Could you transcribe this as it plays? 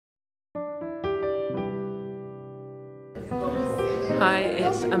Hi,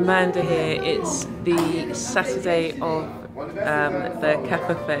 it's Amanda here. It's the Saturday of the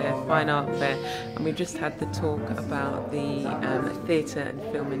Cafa Fair, Fine Art Fair, and we just had the talk about the theatre and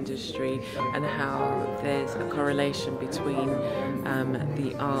film industry and how there's a correlation between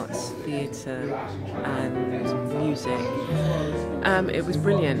the arts, theatre and music. It was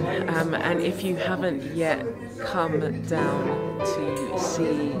brilliant, and if you haven't yet come down to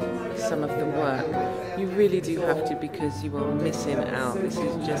see some of the work, you really do have to, because you are missing out. This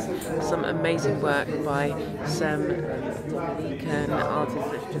is just some amazing work by some Dominican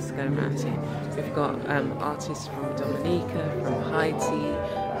artists. Let's just go around here. We've got artists from Dominica, from Haiti,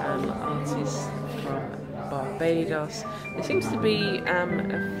 artists from Barbados. There seems to be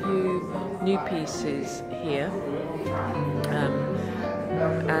a few new pieces here,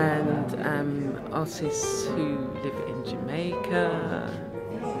 and artists who live in Jamaica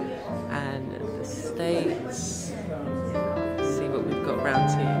and the States. Let's see what we've got around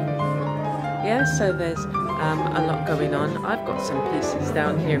here. Yeah, so there's a lot going on. I've got some pieces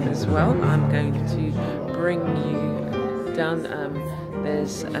down here as well. I'm going to bring you down.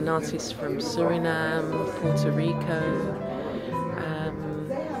 There's an artist from Suriname, Puerto Rico.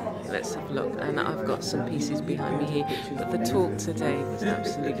 Let's have a look, and I've got some pieces behind me here. But the talk today was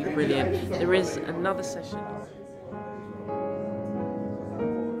absolutely brilliant. There is another session.